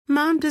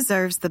Mom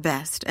deserves the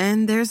best,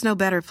 and there's no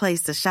better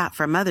place to shop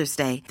for Mother's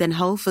Day than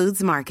Whole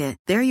Foods Market.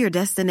 They're your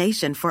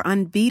destination for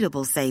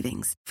unbeatable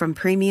savings, from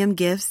premium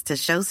gifts to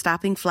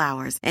show-stopping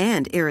flowers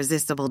and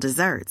irresistible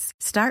desserts.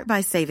 Start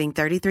by saving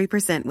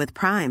 33% with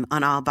Prime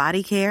on all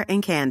body care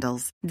and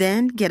candles.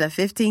 Then get a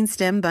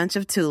 15-stem bunch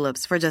of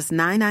tulips for just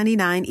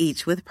 $9.99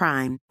 each with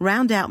Prime.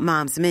 Round out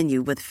Mom's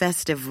menu with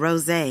festive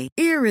rosé,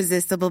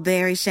 irresistible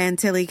berry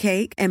chantilly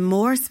cake, and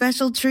more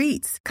special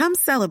treats. Come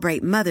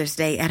celebrate Mother's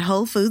Day at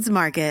Whole Foods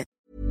Market.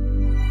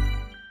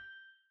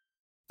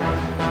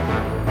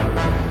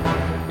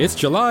 It's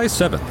July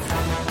 7th,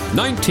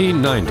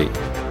 1990,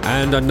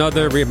 and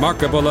another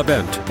remarkable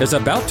event is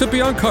about to be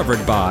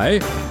uncovered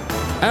by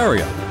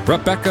Ariel,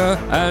 Rebecca,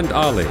 and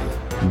Ali,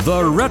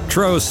 the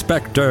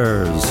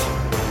Retrospectors.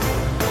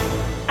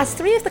 As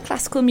three of the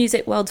classical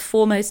music world's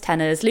foremost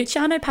tenors,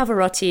 Luciano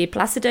Pavarotti,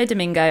 Placido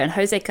Domingo and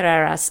José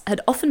Carreras had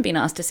often been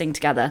asked to sing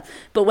together,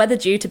 but whether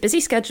due to busy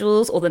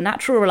schedules or the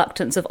natural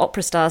reluctance of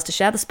opera stars to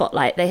share the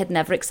spotlight, they had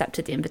never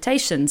accepted the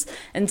invitations,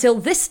 until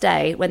this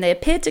day when they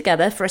appeared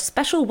together for a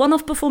special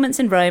one-off performance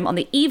in Rome on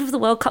the eve of the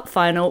World Cup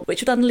final,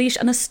 which would unleash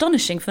an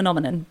astonishing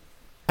phenomenon.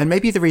 And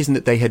maybe the reason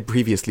that they had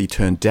previously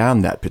turned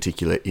down that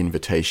particular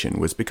invitation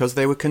was because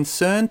they were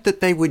concerned that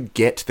they would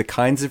get the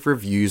kinds of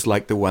reviews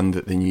like the one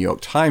that the New York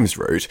Times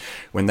wrote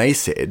when they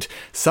said,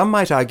 some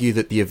might argue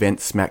that the event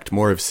smacked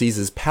more of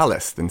Caesar's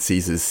palace than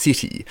Caesar's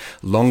city,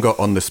 longer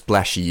on the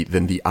splashy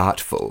than the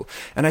artful.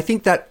 And I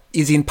think that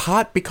is in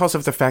part because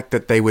of the fact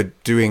that they were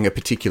doing a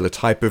particular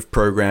type of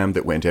program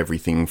that went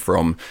everything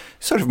from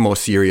sort of more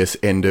serious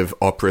end of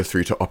opera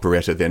through to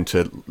operetta, then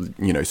to,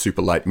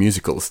 super light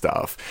musical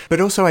stuff.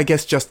 But also, I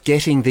guess, just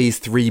getting these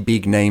three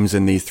big names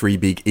and these three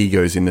big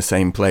egos in the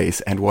same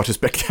place, and what a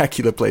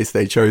spectacular place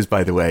they chose,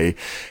 by the way,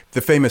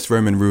 the famous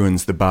Roman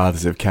ruins, the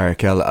Baths of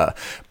Caracalla.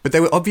 But they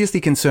were obviously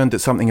concerned that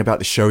something about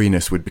the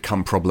showiness would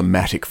become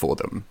problematic for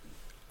them.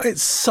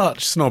 It's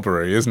such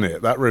snobbery, isn't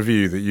it? That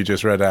review that you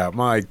just read out.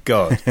 My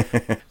God.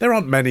 There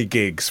aren't many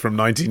gigs from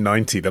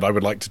 1990 that I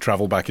would like to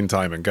travel back in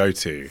time and go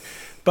to.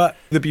 But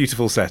the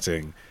beautiful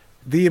setting,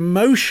 the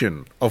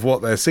emotion of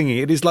what they're singing,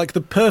 it is like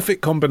the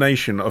perfect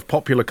combination of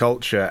popular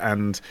culture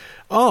and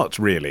art,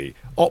 really.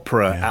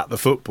 Opera at the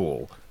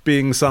football,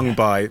 being sung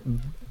by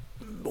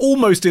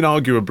almost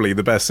inarguably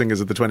the best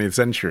singers of the 20th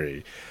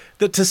century.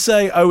 That to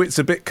say, oh, it's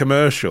a bit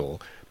commercial,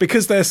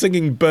 because they're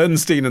singing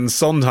Bernstein and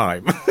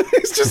Sondheim.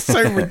 It's just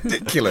so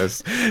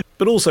ridiculous.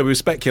 But also we were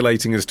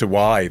speculating as to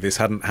why this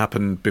hadn't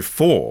happened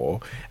before.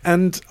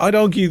 And I'd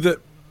argue that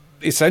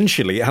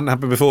essentially it hadn't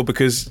happened before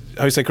because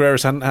José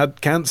Carreras hadn't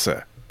had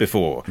cancer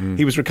before.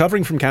 He was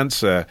recovering from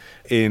cancer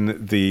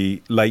in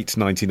the late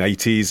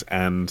 1980s,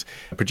 and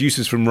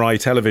producers from Rai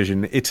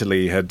Television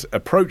Italy had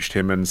approached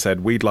him and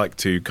said, we'd like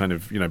to kind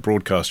of,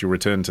 broadcast your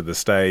return to the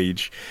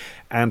stage,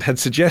 and had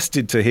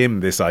suggested to him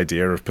this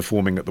idea of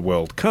performing at the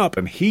World Cup.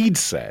 And he'd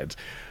said,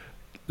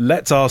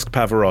 let's ask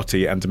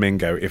Pavarotti and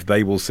Domingo if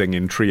they will sing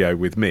in trio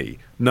with me.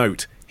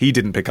 Note, he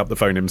didn't pick up the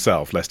phone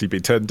himself, lest he be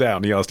turned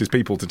down. He asked his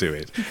people to do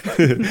it.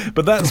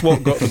 But that's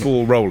what got the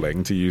ball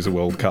rolling, to use a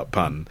World Cup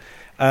pun.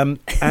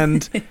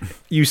 And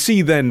you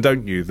see then,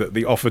 don't you, that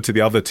the offer to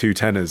the other two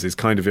tenors is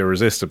kind of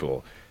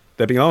irresistible.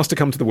 They're being asked to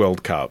come to the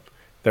World Cup.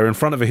 They're in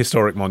front of a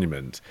historic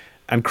monument.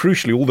 And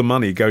crucially, all the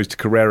money goes to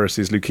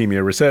Carreras'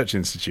 Leukemia Research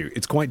Institute.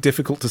 It's quite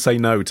difficult to say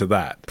no to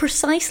that.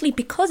 Precisely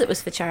because it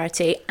was for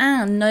charity,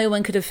 and no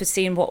one could have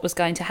foreseen what was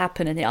going to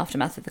happen in the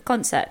aftermath of the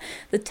concert.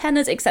 The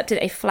tenors accepted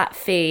a flat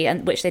fee,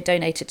 which they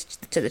donated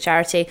to the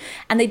charity,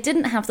 and they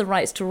didn't have the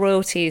rights to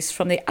royalties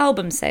from the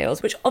album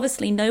sales, which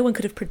obviously no one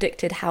could have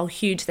predicted how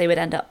huge they would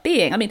end up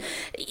being. I mean,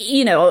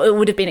 it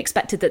would have been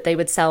expected that they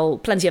would sell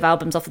plenty of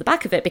albums off the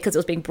back of it because it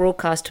was being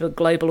broadcast to a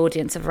global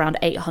audience of around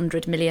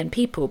 800 million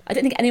people. I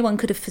don't think anyone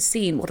could have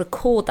foreseen what a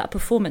chord that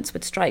performance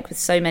would strike with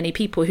so many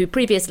people who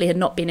previously had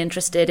not been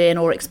interested in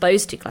or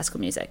exposed to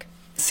classical music.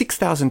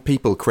 6,000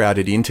 people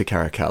crowded into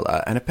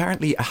Caracalla, and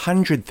apparently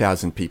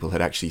 100,000 people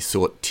had actually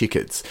sought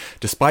tickets,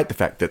 despite the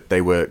fact that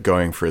they were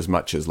going for as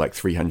much as like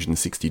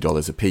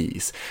 $360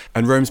 apiece.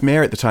 And Rome's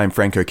mayor at the time,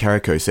 Franco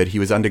Carico, said he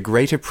was under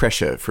greater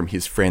pressure from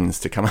his friends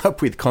to come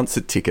up with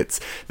concert tickets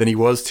than he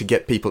was to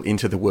get people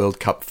into the World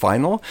Cup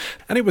final.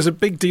 And it was a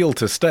big deal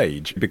to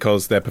stage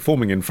because they're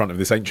performing in front of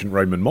this ancient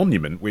Roman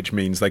monument, which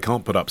means they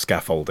can't put up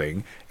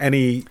scaffolding.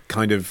 Any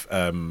kind of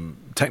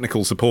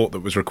technical support that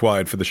was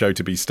required for the show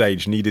to be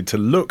staged needed to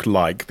look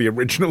like the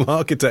original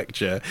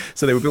architecture,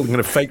 so they were building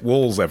kind of fake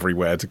walls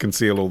everywhere to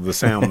conceal all the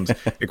sound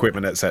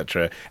equipment,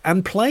 etc.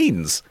 And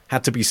planes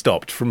had to be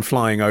stopped from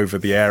flying over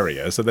the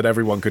area so that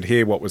everyone could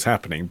hear what was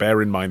happening.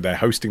 Bear in mind they're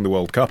hosting the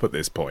World Cup at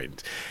this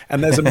point.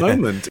 And there's a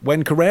moment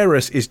when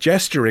Carreras is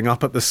gesturing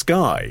up at the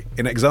sky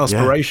in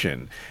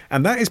exasperation,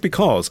 and that is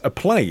because a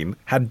plane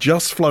had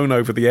just flown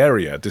over the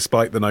area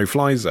despite the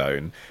no-fly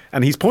zone,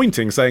 and he's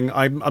pointing saying,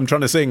 I'm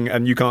trying to sing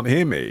and you can't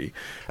hear me.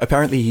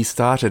 Apparently he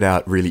started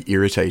out really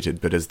irritated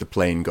narrated, but as the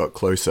plane got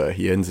closer,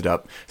 he ended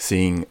up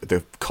seeing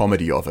the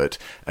comedy of it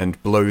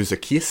and blows a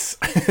kiss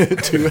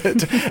to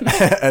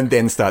it and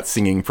then starts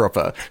singing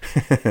proper.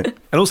 And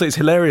also it's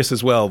hilarious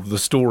as well, the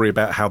story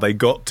about how they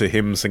got to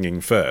him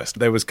singing first.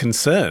 There was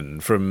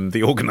concern from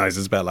the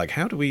organisers about, like,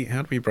 how do we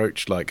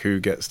broach, like, who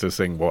gets to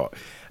sing what?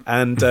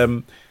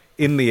 And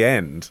in the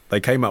end, they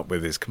came up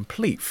with this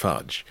complete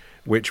fudge,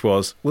 which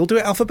was, we'll do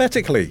it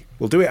alphabetically.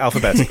 So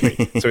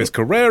it's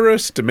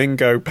Carreras,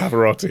 Domingo,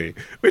 Pavarotti,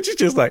 which is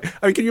just like,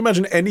 I mean, can you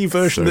imagine any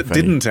version that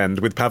didn't end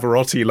with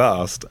Pavarotti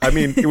last? I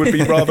mean, it would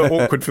be rather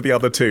awkward for the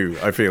other two,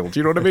 I feel. Do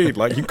you know what I mean?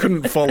 Like, you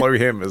couldn't follow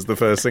him as the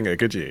first singer,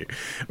 could you?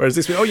 Whereas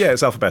this, oh yeah,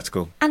 it's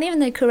alphabetical. And even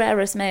though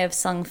Carreras may have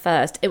sung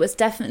first, it was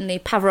definitely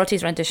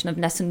Pavarotti's rendition of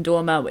Nessun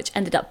Dorma, which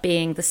ended up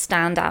being the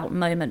standout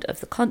moment of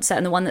the concert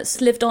and the one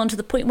that's lived on to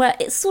the point where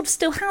it sort of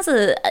still has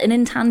an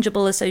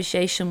intangible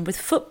association with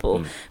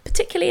football,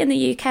 particularly in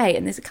the UK.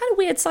 And there's a kind of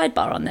weird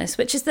sidebar on this,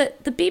 which is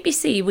that the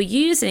BBC were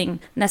using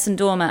Nessun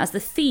Dorma as the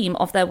theme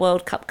of their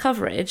World Cup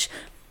coverage,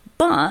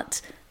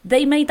 but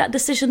they made that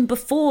decision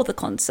before the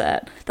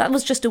concert. That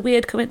was just a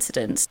weird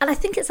coincidence. And I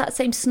think it's that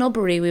same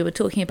snobbery we were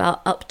talking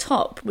about up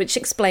top, which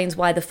explains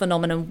why the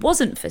phenomenon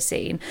wasn't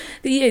foreseen.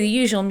 The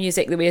usual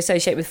music that we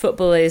associate with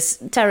football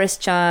is terrace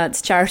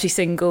chants, charity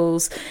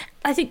singles.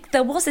 I think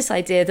there was this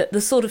idea that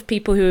the sort of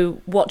people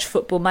who watch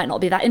football might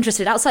not be that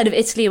interested. Outside of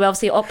Italy, where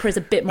obviously opera is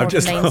a bit more of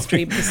a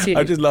mainstream pursuit.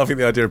 I'm just laughing at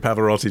the idea of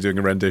Pavarotti doing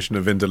a rendition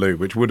of Vindaloo,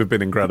 which would have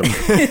been incredible.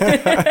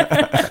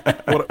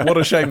 What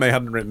a shame they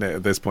hadn't written it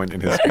at this point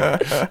in history. I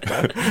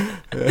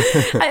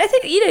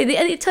think,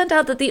 it turned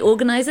out that the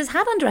organisers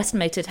had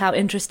underestimated how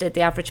interested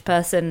the average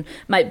person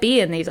might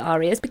be in these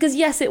arias, because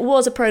yes, it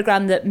was a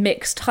programme that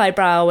mixed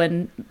highbrow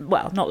and,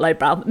 well, not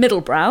lowbrow,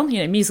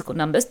 middlebrow, musical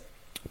numbers.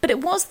 But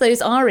it was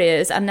those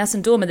arias and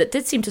Nessun Dorma that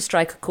did seem to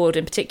strike a chord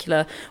in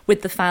particular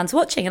with the fans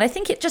watching. And I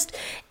think it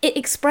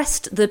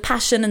expressed the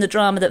passion and the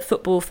drama that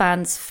football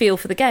fans feel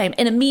for the game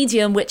in a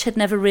medium which had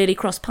never really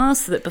crossed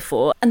paths with it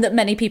before, and that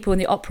many people in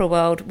the opera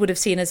world would have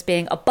seen as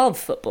being above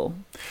football.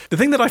 The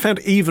thing that I found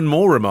even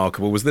more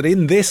remarkable was that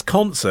in this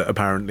concert,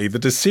 apparently, the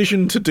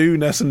decision to do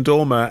Nessun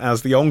Dorma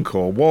as the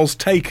encore was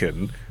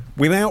taken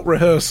without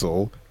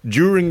rehearsal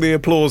during the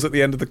applause at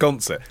the end of the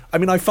concert. I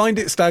mean, I find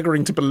it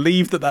staggering to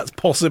believe that that's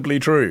possibly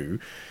true,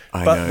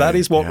 but that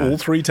is what all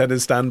three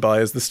tenors stand by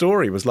as the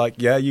story. Was like,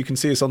 yeah, you can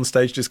see us on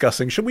stage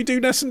discussing, should we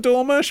do Nessun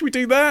Dorma? Should we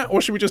do that? Or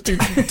should we just do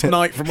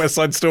Tonight from West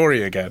Side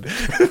Story again?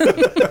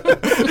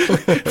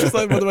 It's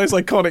like one of the most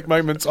iconic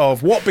moments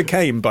of what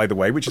became, by the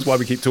way, which is why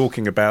we keep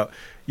talking about,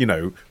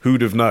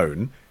 who'd have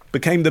known,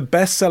 became the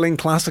best-selling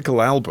classical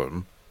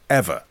album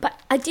ever. But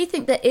I do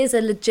think there is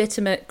a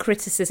legitimate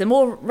criticism,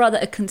 or rather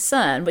a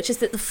concern, which is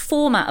that the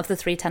format of the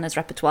three tenors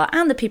repertoire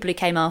and the people who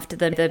came after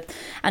them, the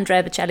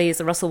Andrea Bocellis,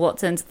 the Russell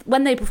Watsons,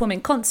 when they perform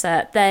in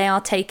concert, they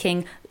are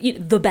taking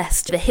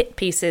the hit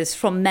pieces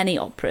from many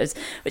operas,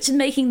 which is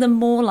making them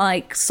more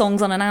like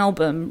songs on an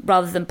album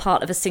rather than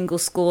part of a single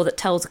score that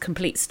tells a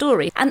complete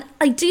story. And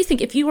I do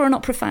think if you were an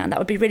opera fan, that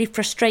would be really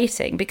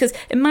frustrating, because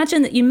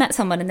imagine that you met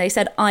someone and they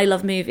said, I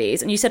love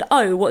movies, and you said,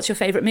 oh, what's your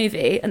favourite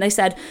movie? And they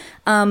said,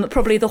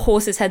 probably the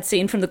horse's head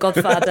scene from The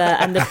Godfather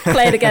and the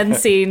Play It Again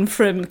scene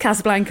from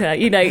Casablanca.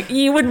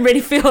 You wouldn't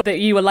really feel that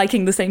you were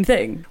liking the same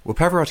thing. Well,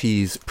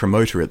 Pavarotti's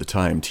promoter at the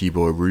time,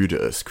 Tibor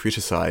Ruders,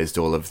 criticised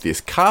all of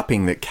this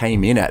carping that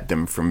came in at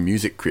them from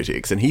music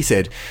critics, and he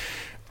said,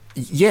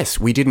 yes,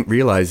 we didn't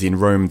realise in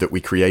Rome that we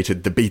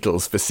created the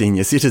Beatles for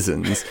senior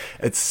citizens.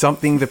 It's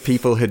something that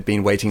people had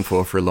been waiting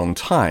for a long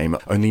time,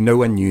 only no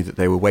one knew that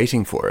they were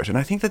waiting for it. And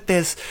I think that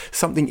there's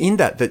something in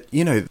that,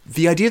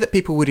 the idea that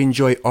people would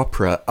enjoy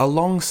opera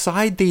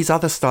alongside these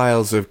other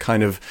styles of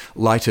kind of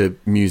lighter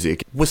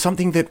music was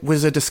something that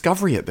was a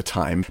discovery at the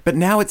time. But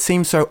now it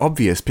seems so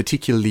obvious,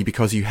 particularly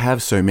because you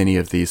have so many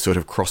of these sort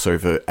of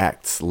crossover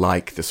acts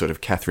like the sort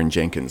of Catherine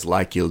Jenkins,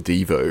 like Il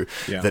Divo,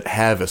 that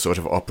have a sort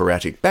of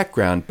operatic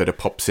background, but a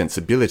pop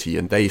sensibility,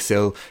 and they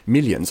sell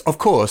millions. Of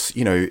course,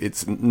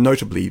 it's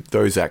notably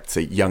those acts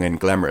are young and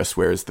glamorous,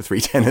 whereas the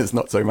three tenors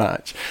not so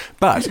much.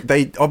 But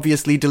they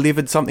obviously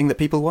delivered something that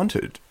people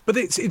wanted. But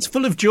it's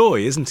full of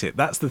joy, isn't it?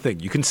 That's the thing.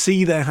 You can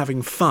see they're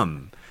having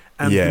fun,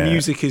 and the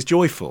music is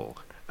joyful.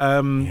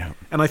 And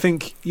I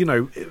think,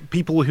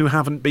 people who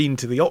haven't been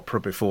to the opera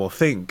before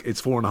think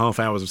it's 4.5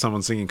 hours of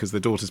someone singing because their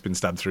daughter's been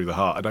stabbed through the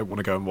heart. I don't want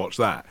to go and watch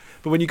that.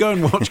 But when you go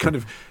and watch kind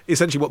of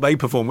essentially what they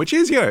perform, which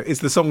is, it's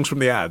the songs from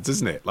the ads,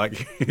 isn't it?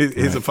 Like,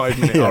 here's a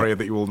 5-minute aria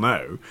that you all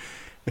know.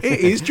 It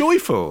is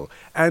joyful.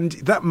 And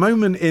that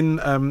moment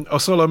in O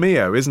Sole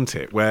Mio, isn't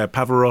it, where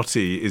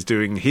Pavarotti is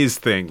doing his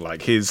thing,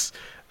 like his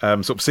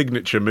sort of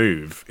signature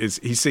move is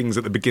he sings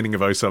at the beginning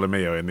of O Sole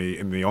Mio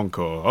in the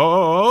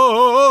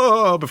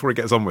encore, before he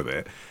gets on with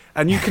it.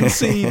 And you can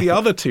see the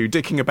other two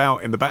dicking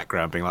about in the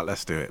background, being like,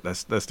 let's do it.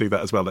 Let's do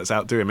that as well. Let's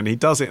outdo him. And he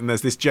does it. And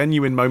there's this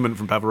genuine moment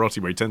from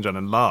Pavarotti where he turns around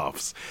and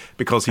laughs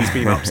because he's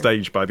been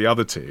upstaged by the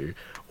other two.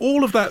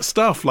 All of that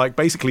stuff, like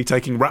basically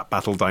taking rap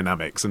battle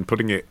dynamics and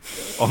putting it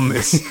on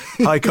this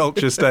high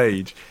culture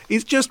stage,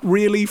 is just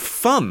really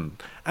fun.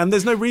 And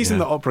there's no reason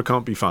that opera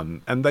can't be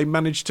fun. And they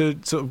managed to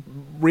sort of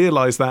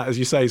realise that, as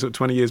you say, sort of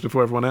 20 years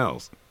before everyone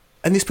else.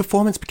 And this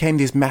performance became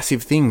this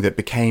massive thing that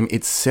became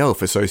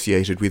itself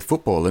associated with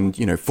football.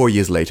 And, 4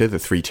 years later, the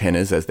three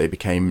tenors, as they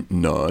became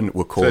known,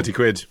 were called... 30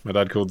 quid, my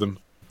dad called them.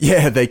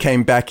 Yeah, they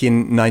came back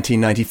in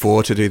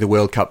 1994 to do the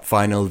World Cup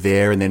final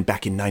there, and then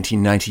back in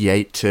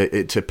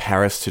 1998 to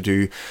Paris to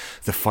do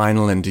the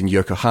final, and in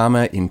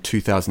Yokohama in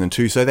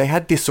 2002. So they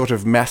had this sort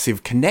of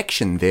massive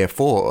connection,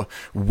 therefore,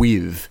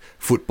 with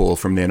football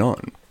from then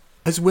on.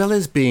 As well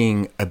as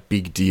being a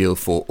big deal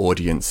for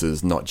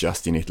audiences, not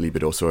just in Italy,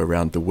 but also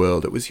around the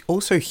world, it was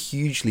also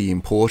hugely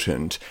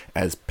important,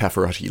 as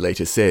Pavarotti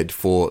later said,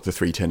 for the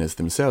three tenors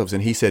themselves.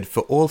 And he said,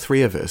 for all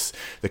three of us,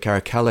 the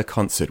Caracalla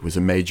concert was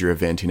a major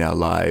event in our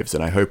lives,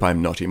 and I hope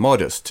I'm not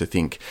immodest to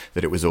think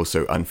that it was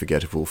also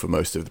unforgettable for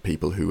most of the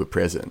people who were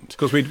present. Of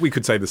course, we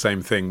could say the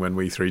same thing when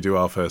we three do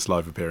our first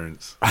live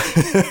appearance.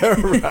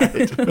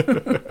 Right.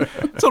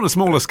 It's on a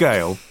smaller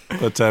scale,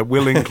 but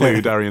we'll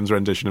include Arian's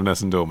rendition of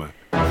Nessun Dorma.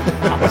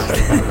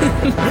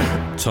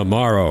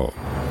 Tomorrow.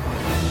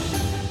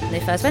 When they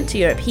first went to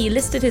Europe, he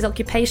listed his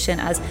occupation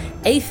as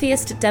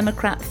atheist,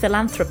 Democrat,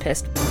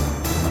 philanthropist.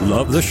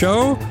 Love the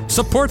show?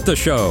 Support the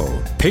show.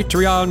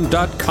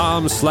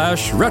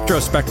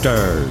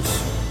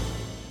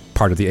 Patreon.com/retrospectors.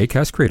 Part of the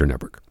Acast Creator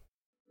Network.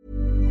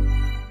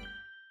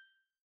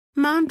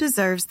 Mom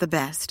deserves the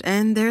best,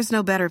 and there's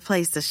no better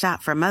place to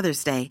shop for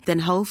Mother's Day than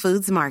Whole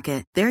Foods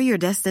Market. They're your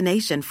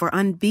destination for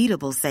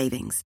unbeatable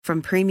savings,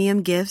 from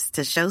premium gifts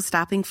to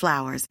show-stopping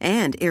flowers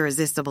and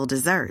irresistible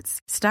desserts.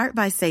 Start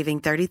by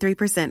saving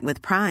 33%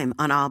 with Prime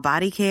on all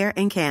body care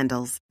and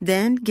candles.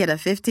 Then get a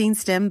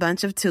 15-stem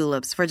bunch of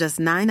tulips for just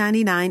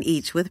 $9.99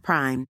 each with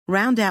Prime.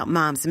 Round out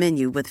Mom's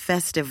menu with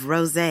festive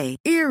rosé,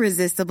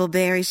 irresistible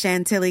berry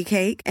chantilly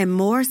cake, and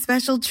more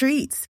special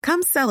treats.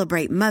 Come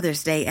celebrate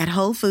Mother's Day at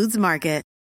Whole Foods Market.